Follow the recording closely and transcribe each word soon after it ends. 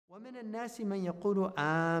وَمِنَ النَّاسِ مَنْ يَقُولُ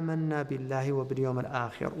آمَنَّا بِاللَّهِ وَبِالْيَوْمِ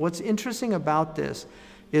الْآخِرِ. What's interesting about this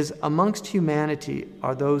is amongst humanity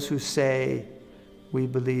are those who say, we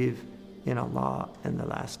believe in Allah and the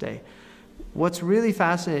last day. What's really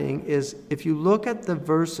fascinating is if you look at the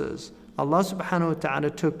verses, Allah subhanahu wa ta'ala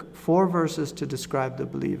took 4 verses to describe the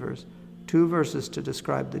believers, 2 verses to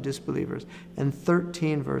describe the disbelievers, and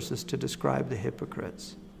 13 verses to describe the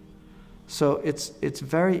hypocrites. So it's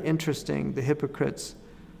very interesting. The hypocrites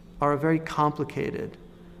are a very complicated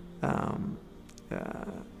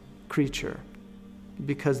creature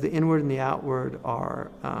because the inward and the outward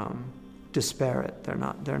are disparate. They're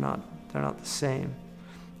not the same.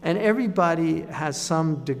 And everybody has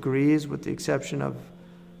some degrees, with the exception of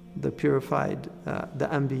the purified, the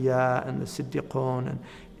Anbiya and the Siddiqun, and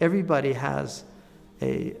everybody has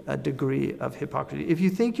a degree of hypocrisy. If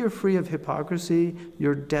you think you're free of hypocrisy,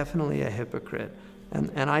 you're definitely a hypocrite.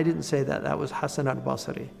 And I didn't say that. That was Hasan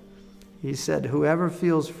al-Basri. He said, whoever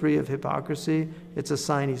feels free of hypocrisy, it's a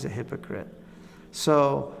sign he's a hypocrite.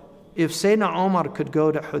 So if Sayyidina Omar could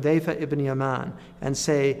go to Hudayfa ibn Yaman and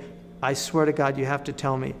say, I swear to God, you have to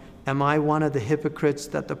tell me, am I one of the hypocrites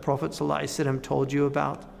that the Prophet ﷺ told you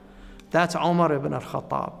about? That's Omar ibn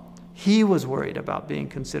al-Khattab. He was worried about being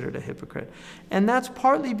considered a hypocrite. And that's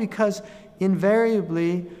partly because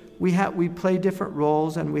invariably we play different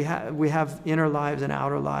roles, and we have inner lives and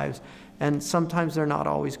outer lives, and sometimes they're not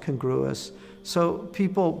always congruous. So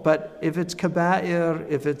people, but if it's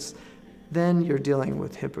kaba'ir, then you're dealing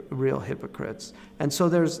with real hypocrites. And so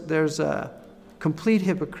there's complete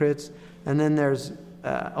hypocrites, and then there's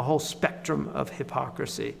a whole spectrum of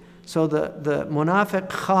hypocrisy. So the Munafiq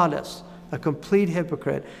khalis, a complete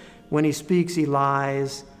hypocrite, when he speaks, he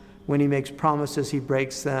lies. When he makes promises, he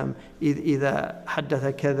breaks them. إِذَا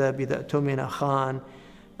حَدَّثَ كَذَبَ إِذَا اؤْتُمِنَ خَانَ.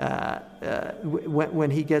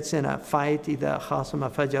 When he gets in a fight, إِذَا خَاصَمَ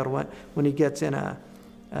فَجَرَ. When he gets in a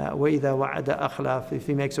وَإِذَا وَعَدَ أَخْلَفَ. If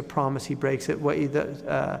he makes a promise, he breaks it.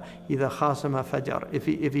 وَإِذَا خَاصَمَ فَجَرَ. If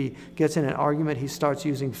he gets in an argument, he starts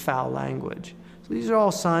using foul language. So these are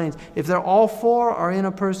all signs. If they're all 4 are in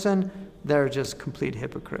a person, they're just complete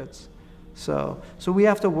hypocrites. So we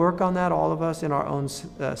have to work on that, all of us, in our own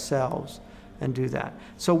selves, and do that.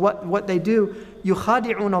 So what they do,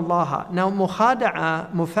 يُخَادِعُونَ اللَّهَ. Now,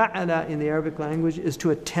 mufa'ala in the Arabic language is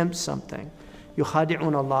to attempt something. يُخَادِعُونَ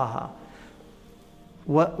اللَّهَ.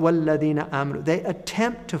 وَالَّذِينَ آمَنُوا. They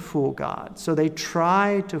attempt to fool God. So they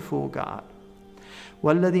try to fool God.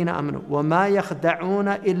 وَالَّذِينَ آمَنُوا وَمَا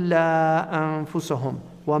يَخْدَعُونَ إِلَّا أَنفُسَهُمْ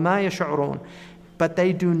وَمَا يَشْعُرُونَ. But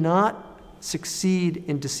they do not succeed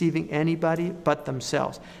in deceiving anybody but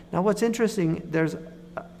themselves. Now what's interesting, there's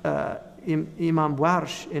Imam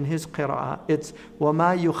Warsh in his qira'ah, it's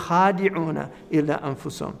وَمَا يُخَادِعُونَ إِلَّا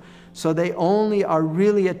أَنفُسَهُمْ. So they only are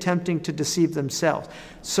really attempting to deceive themselves.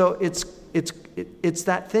 So it's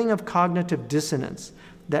that thing of cognitive dissonance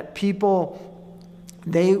that people,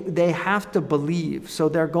 they have to believe. So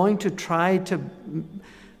they're going to try to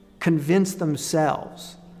convince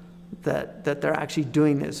themselves that they're actually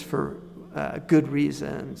doing this for good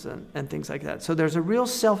reasons and things like that. So there's a real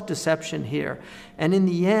self-deception here. And in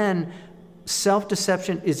the end,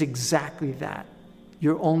 self-deception is exactly that.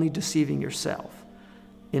 You're only deceiving yourself.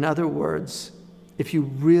 In other words, if you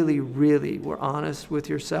really, really were honest with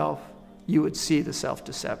yourself, you would see the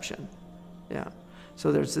self-deception. Yeah.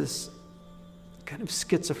 So there's this kind of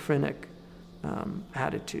schizophrenic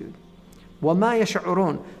attitude. وَمَا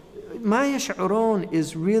يَشْعُرُونَ. مَا يَشْعُرُونَ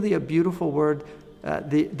is really a beautiful word.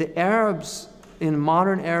 The Arabs in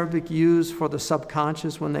modern Arabic use for the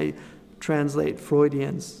subconscious, when they translate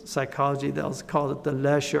Freudian psychology, they'll call it the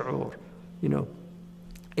la shu'ur. You know,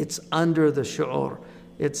 it's under the shu'ur.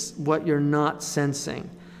 It's what you're not sensing.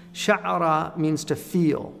 Sha'ara means to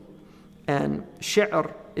feel. And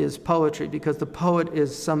shi'r is poetry, because the poet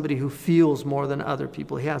is somebody who feels more than other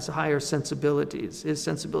people. He has higher sensibilities. His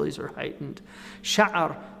sensibilities are heightened.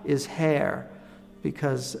 Sha'r is hair,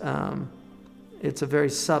 because it's a very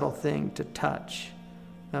subtle thing to touch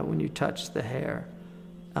when you touch the hair.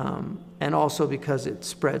 And also because it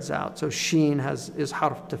spreads out. So sheen is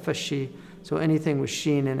harf tafashi. So anything with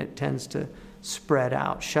sheen in it tends to spread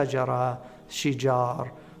out. Shajara,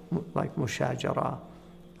 shijar, like mushajara.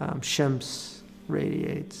 Shams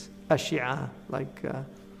radiates. Ashia, like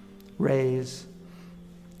rays.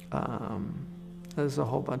 There's a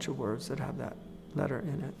whole bunch of words that have that letter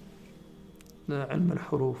in it. The ilm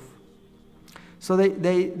al-huruf. So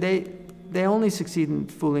they only succeed in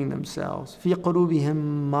fooling themselves. في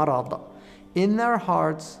قلوبهم مرض. In their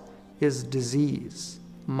hearts is disease,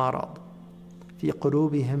 marad. في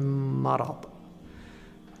قلوبهم مرض.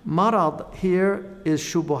 Marad here is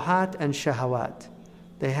shubuhat and shahawat.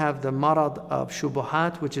 They have the marad of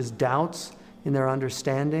shubuhat, which is doubts in their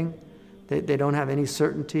understanding. They don't have any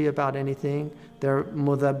certainty about anything. They're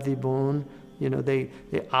mudhabdibun, they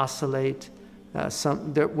oscillate.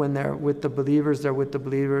 When they're with the believers, they're with the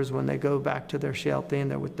believers. When they go back to their shayateen,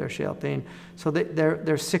 they're with their shayateen. So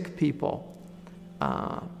they're sick people.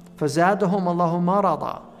 فَزَادَهُمْ اللَّهُ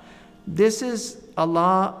مَرَضًا. This is,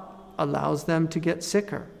 Allah allows them to get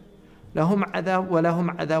sicker. لَهُمْ عَذَابٌ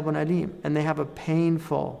وَلَهُمْ عَذَابٌ أَلِيمٌ. And they have a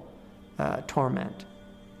painful torment.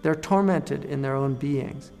 They're tormented in their own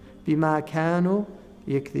beings. بِمَا كَانُوا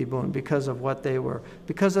يَكْذِبُونَ. Because of what they were,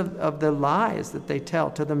 because of the lies that they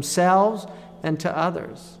tell to themselves and to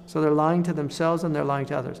others. So they're lying to themselves and they're lying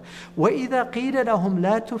to others. وَإِذَا قِيلَ لَهُمْ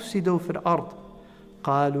لَا تُفْسِدُوا فِي الْأَرْضِ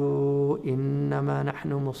قَالُوا إِنَّمَا نَحْنُ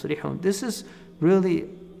مُصْلِحُونَ. This is really,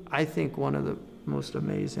 I think, one of the most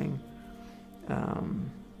amazing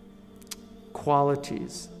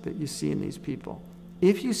qualities that you see in these people.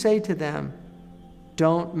 If you say to them,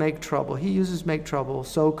 don't make trouble. He uses make trouble,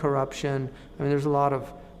 sow corruption. I mean, there's a lot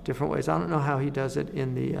of different ways. I don't know how he does it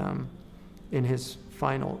in his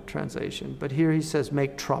final translation, but here he says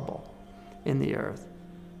make trouble in the earth.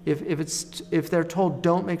 If they're told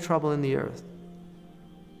don't make trouble in the earth,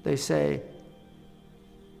 they say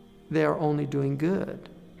they are only doing good.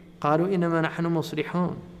 قالوا إنما نحن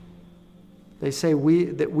مصلحون. They say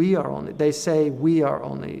we are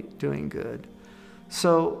only doing good.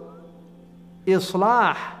 So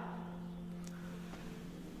Islah,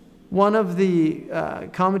 one of the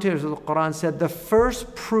commentators of the Quran said the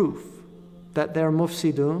first proof that they're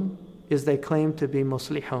mufsidun is they claim to be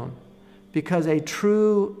muslihun. Because a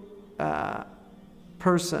true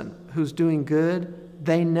person who's doing good,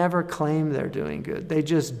 they never claim they're doing good. They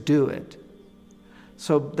just do it.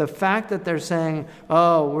 So the fact that they're saying,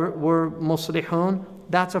 oh, we're muslihun,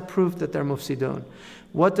 that's a proof that they're mufsidun.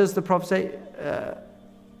 What does the Prophet say?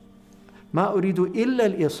 Ma uridu illa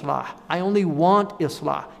al-islah. I only want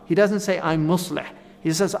islah. He doesn't say I'm muslih.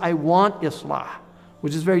 He says I want islah,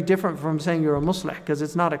 which is very different from saying you're a muslih, because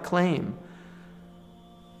it's not a claim.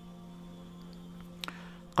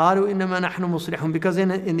 قالوا إنما نحن مصلحون. Because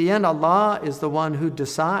in the end, Allah is the one who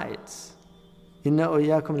decides. إِنَّا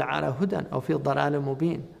أَوْيَاكُمْ لَعَلَى هُدًى أَوْ فِي ضَلَالٍ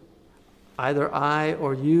مُبِينٍ. Either I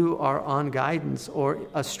or you are on guidance or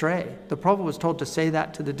astray. The Prophet was told to say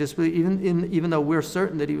that to the disbelievers, even though we're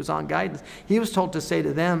certain that he was on guidance. He was told to say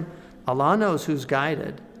to them, Allah knows who's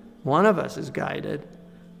guided. One of us is guided.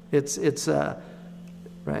 It's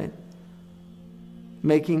right?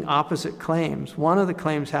 Making opposite claims. One of the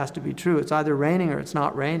claims has to be true. It's either raining or it's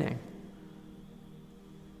not raining.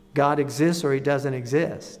 God exists or he doesn't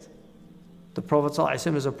exist. The Prophet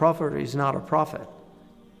ﷺ is a prophet or he's not a prophet.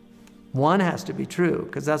 One has to be true,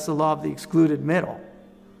 because that's the law of the excluded middle.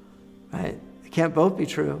 Right? They can't both be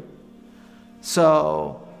true.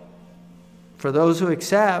 So, for those who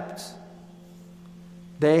accept,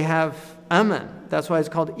 they have aman. That's why it's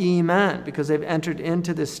called iman, because they've entered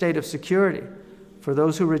into this state of security. For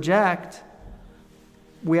those who reject,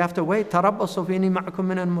 we have to wait. تَرَبَّصُوا فِينِي مَعَكُم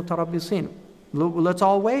مِّنَ الْمُتَرَبِّصِينَ. Let's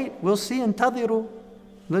all wait. We'll see. انتظروا.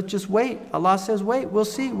 Let's just wait. Allah says, wait. We'll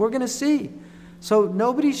see. We're going to see. So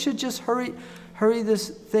nobody should just hurry this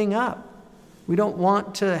thing up. We don't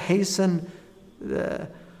want to hasten.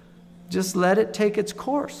 Just let it take its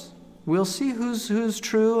course. We'll see who's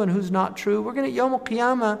true and who's not true. We're going to Yawm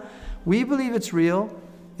al-Qiyamah. We believe it's real.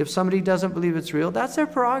 If somebody doesn't believe it's real, that's their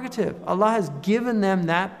prerogative. Allah has given them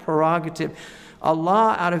that prerogative.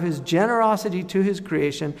 Allah, out of his generosity to his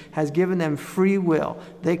creation, has given them free will.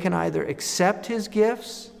 They can either accept his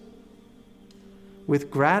gifts with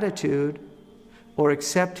gratitude or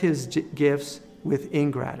accept his gifts with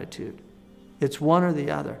ingratitude. It's one or the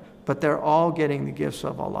other, but they're all getting the gifts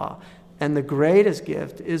of Allah. And the greatest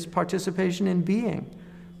gift is participation in being.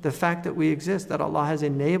 The fact that we exist, that Allah has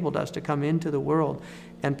enabled us to come into the world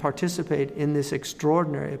and participate in this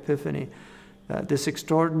extraordinary epiphany, this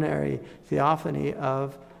extraordinary theophany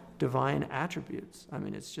of divine attributes. I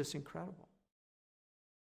mean, it's just incredible.